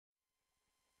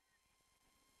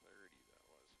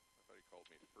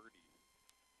birdie.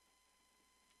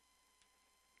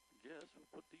 Guess we'll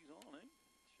put these on, eh?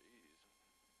 Jeez.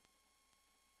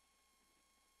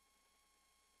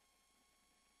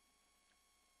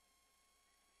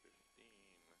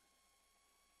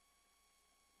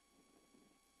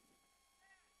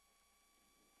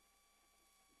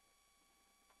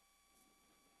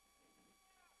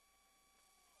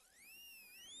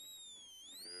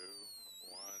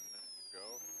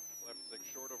 Left 6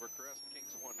 short over crest,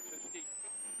 Kings 150.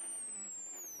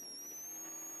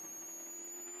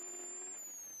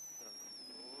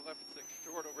 Left 6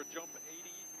 short over jump 80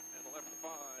 and left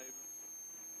 5.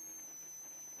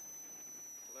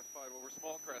 Left 5 over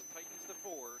small crest, tightens to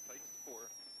 4,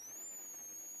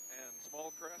 and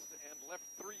small crest and left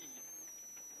 3.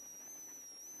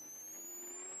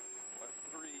 Left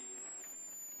 3.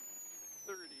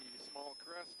 30, small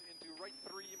crest into right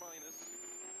 3 minus.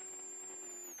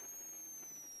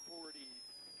 40,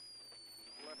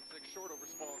 left 6 short over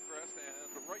small crest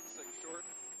and right 6 short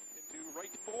into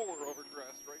right 4 over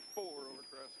crest,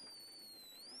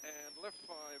 and left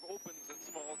 5 opens at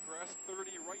small crest,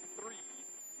 30, right 3,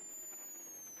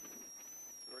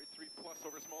 so right 3 plus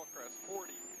over small crest,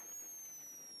 40,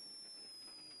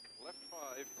 left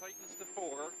 5 tightens to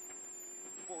 4,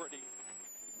 40,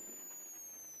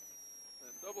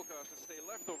 and double caution, stay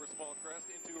left over small crest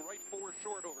into right 4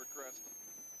 short over crest,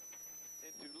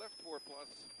 into left 4 plus,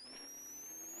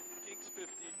 Kings 50,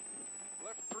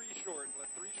 left 3 short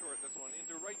this one,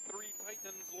 into right 3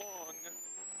 tightens long,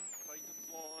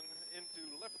 into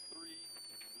left 3,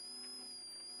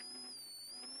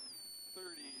 30,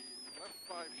 left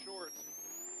 5 short,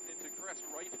 into crest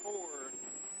right 4,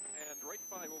 and right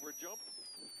 5 over jump,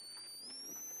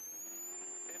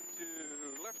 into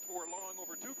left 4 long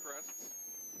over 2 crests,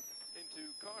 into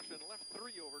caution left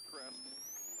 3 over crest,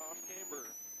 off camber,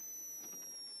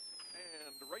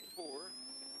 and right 4,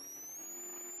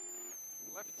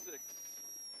 left 6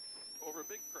 over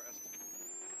big crest,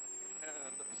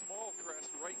 and small crest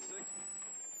right 6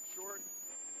 short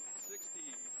 60,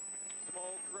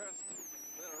 small crest,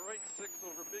 then a right 6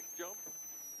 over big jump,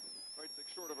 right 6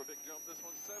 short over big jump, this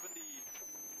one's 70,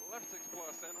 left 6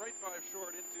 plus and right 5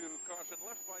 short into caution,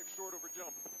 left 5 short over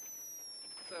jump,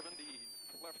 70,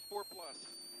 left 4 plus,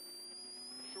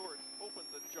 short,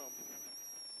 opens at jump,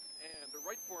 and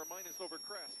right 4 minus over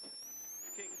crest,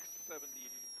 Kings 70,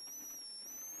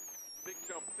 big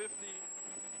jump 50,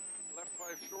 left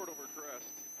 5 short over crest,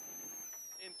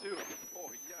 into, oh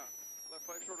yeah, left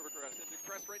 5 short over crest, into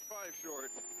crest right 5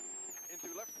 short, into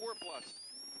left 4 plus,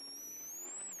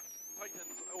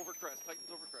 tightens over crest,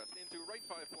 into right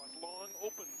 5 plus, long,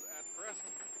 opens at crest,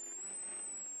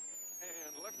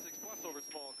 and left 6 plus over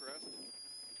small crest,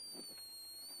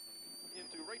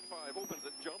 into right 5, opens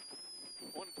at jump,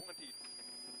 120,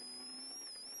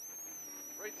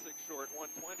 right 6 short,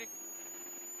 120,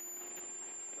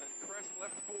 then crest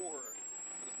left 4,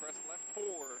 this crest left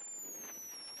 4,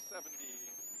 70,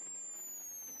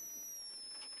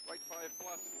 right 5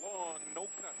 plus, long, no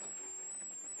cut,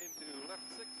 into left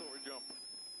 6 over jump,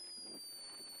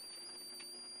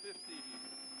 50,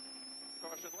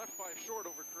 caution left 5 short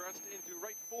over crest, into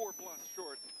right 4 plus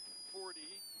short, 40,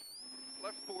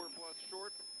 left 4 plus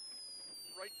short,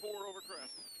 right 4 over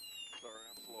crest, sorry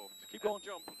I'm slow, keep going,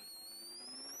 jump,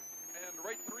 and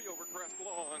right 3 over crest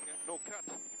long, no cut,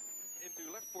 into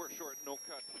left 4 short, no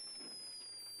cut,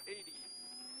 80,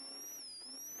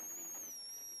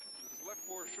 this is left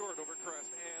 4 short over crest,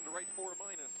 and right 4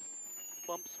 minus,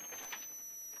 bumps,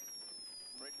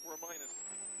 right 4 minus,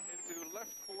 into left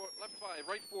 5,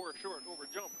 right 4 short over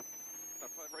jump,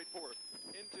 left 5, right 4,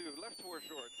 into left 4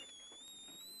 short,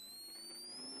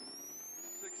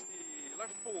 60,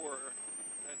 left 4,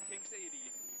 and Kings 80,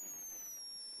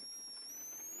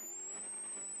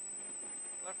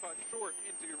 left 5 short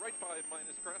into right 5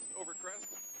 minus crest, over crest,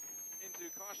 into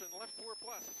caution left 4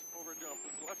 plus over jump,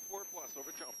 this is left 4 plus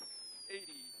over jump, 80,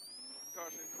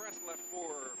 caution crest left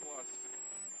 4 plus,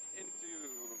 into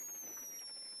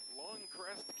long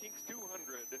crest, Kings 200,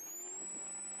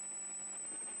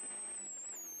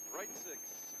 right 6,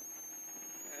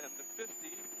 and 50,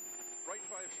 right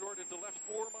 5 short into left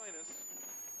 4 minus,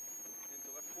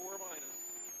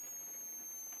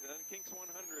 then Kings 100,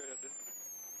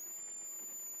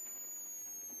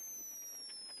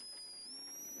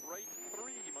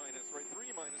 right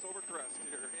 3 minus over crest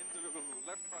here, into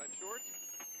left 5 short,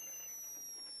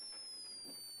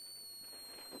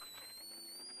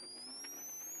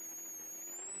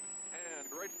 and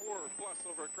right 4 plus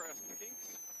over crest,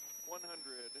 Kings 100,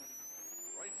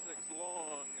 right 6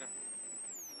 long, and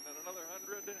then another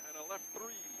 100, and a left 3,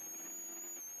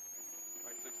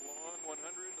 right 6 long, 100,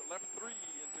 left 3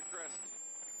 into crest,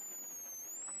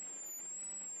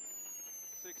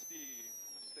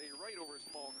 right over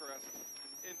small crest,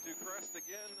 into crest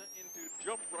again, into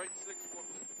jump right 6 plus,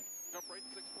 jump right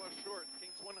 6 plus short,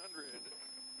 kinks 100.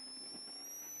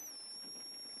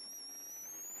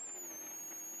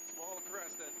 Small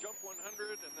crest and jump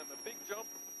 100, and then the big jump.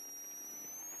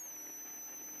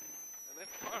 And then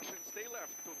caution, stay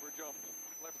left over jump.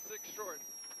 Left 6 short,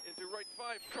 into right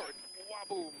 5 short.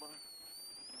 Waboom.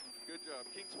 Good job.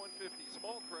 Kinks 150,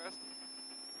 small crest.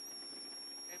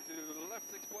 Into left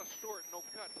 6 plus short, no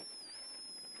cut. That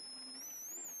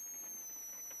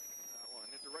one,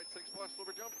 into right 6 plus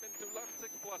over jump, into left 6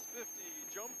 plus 50,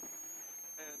 jump.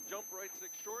 And jump right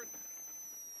 6 short.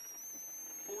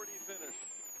 40 finish.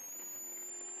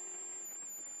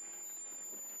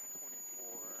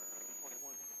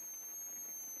 21.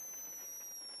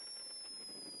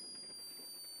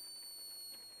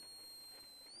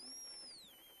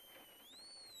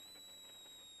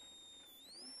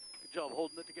 Good job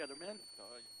holding it together, man.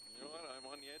 You know what? I'm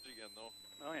on the edge again, though.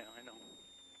 Oh, yeah, I know.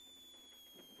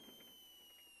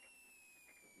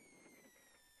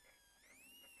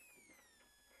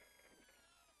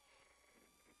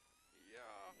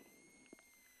 Yeah.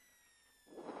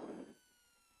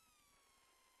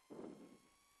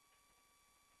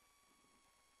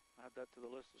 Add that to the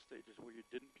list of stages where you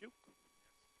didn't puke.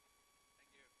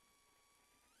 Thank you.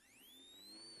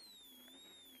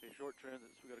 Okay, short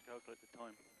transits, we got to calculate the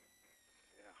time.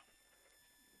 Yeah.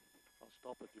 I'll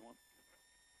stop if you want.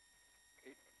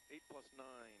 8 plus 9.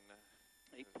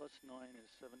 8 plus 9 is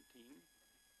 17. 17.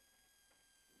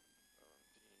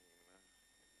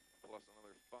 Plus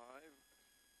another 5.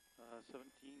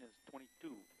 17 is 22.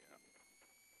 Yeah.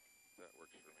 That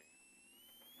works for me.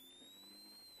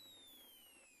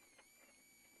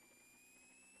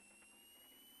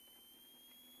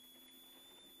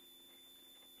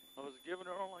 I was giving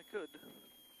her all I could.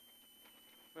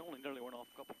 We only nearly went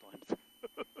off a couple times.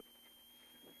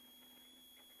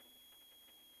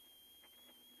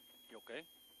 You okay?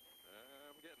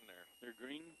 I'm getting there. They're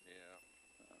green? Yeah.